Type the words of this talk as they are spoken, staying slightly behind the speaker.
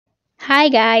Hi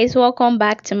guys, welcome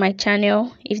back to my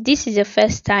channel. If this is your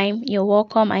first time, you're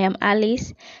welcome. I am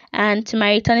Alice, and to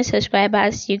my returning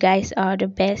subscribers, you guys are the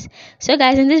best. So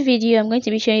guys, in this video I'm going to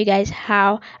be showing you guys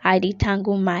how I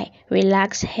detangle my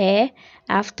relaxed hair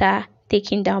after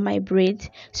taking down my braids.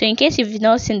 So in case you've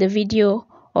not seen the video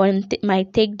on my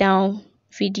takedown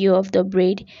video of the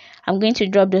braid, I'm going to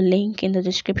drop the link in the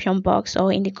description box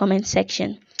or in the comment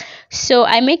section. So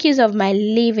I make use of my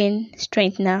leave-in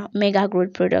straightener mega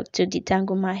growth product to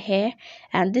detangle my hair,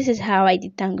 and this is how I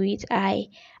detangle it. I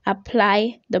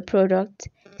apply the product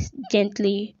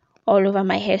gently all over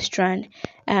my hair strand,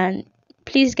 and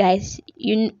please guys,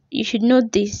 you should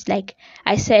note this. Like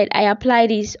I said, I apply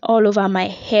this all over my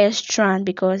hair strand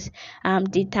because I'm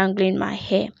detangling my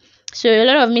hair. So a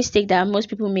lot of mistake that most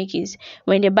people make is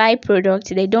when they buy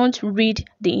product, they don't read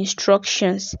the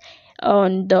instructions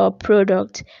on the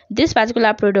product. This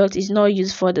particular product is not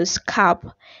used for the scalp.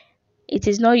 It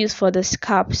is not used for the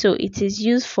scalp, so it is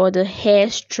used for the hair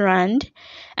strand,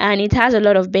 and it has a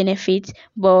lot of benefits.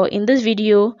 But in this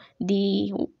video,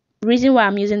 the reason why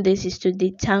I'm using this is to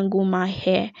detangle my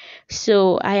hair.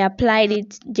 So I applied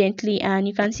it gently, and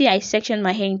you can see I sectioned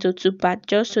my hair into two parts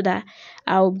just so that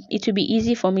it will be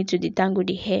easy for me to detangle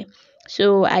the hair.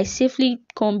 So I safely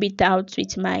comb it out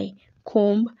with my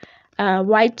comb,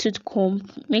 white tooth comb.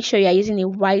 Make sure you are using a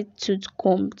white tooth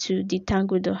comb to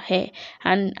detangle the hair.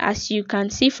 And as you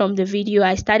can see from the video,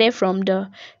 I started from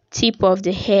the tip of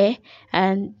the hair,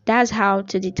 and that's how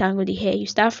to detangle the hair. You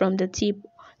start from the tip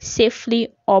safely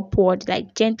upward,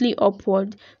 like gently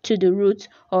upward to the root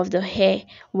of the hair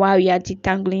while you are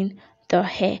detangling the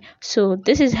hair. So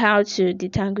this is how to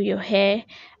detangle your hair,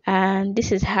 and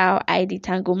this is how I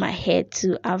detangle my hair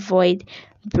to avoid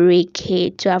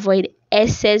breakage, to avoid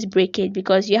excess breakage,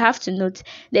 because you have to note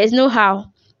there's no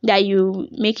how that you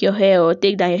make your hair or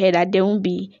take down your hair that there won't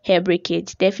be hair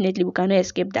breakage. Definitely we cannot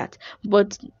escape that,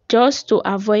 but just to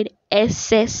avoid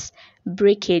excess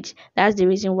breakage, that's the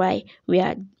reason why we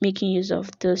are making use of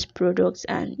those products,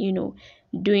 and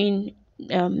doing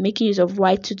making use of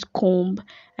white tooth comb,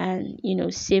 and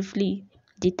safely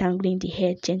detangling the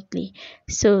hair gently.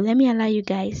 So let me allow you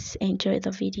guys enjoy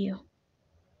the video.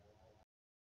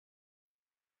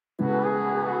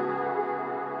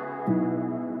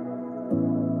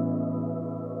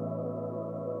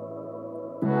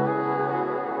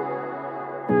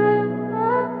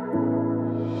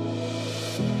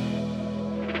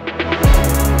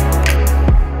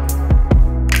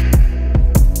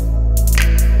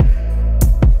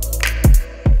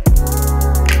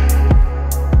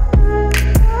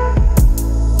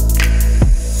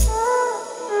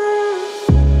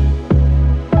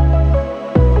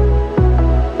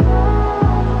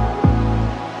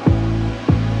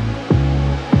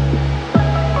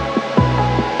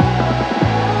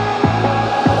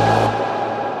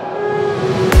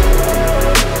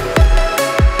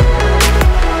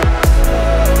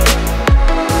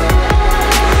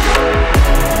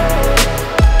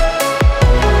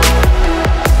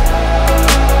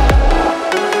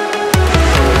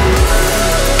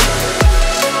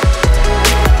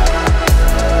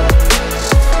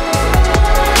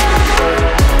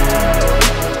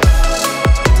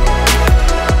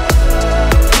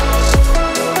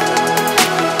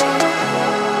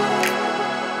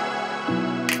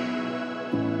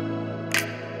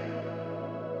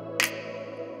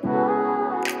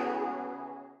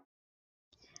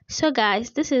 So guys,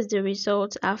 this is the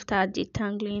result after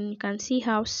detangling. You can see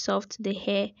how soft the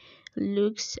hair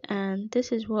looks, and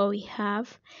this is what we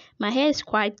have. My hair is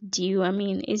quite due. I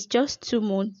mean, it's just 2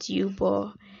 months due,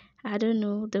 but I don't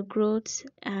know the growth.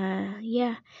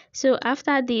 Yeah. So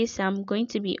after this, I'm going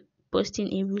to be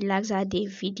posting a relaxer day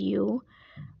video.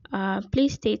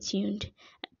 Please stay tuned.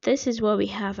 This is what we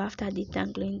have after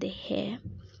detangling the hair.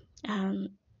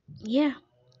 Yeah.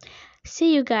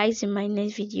 See you guys in my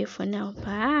next video. For now,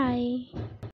 bye.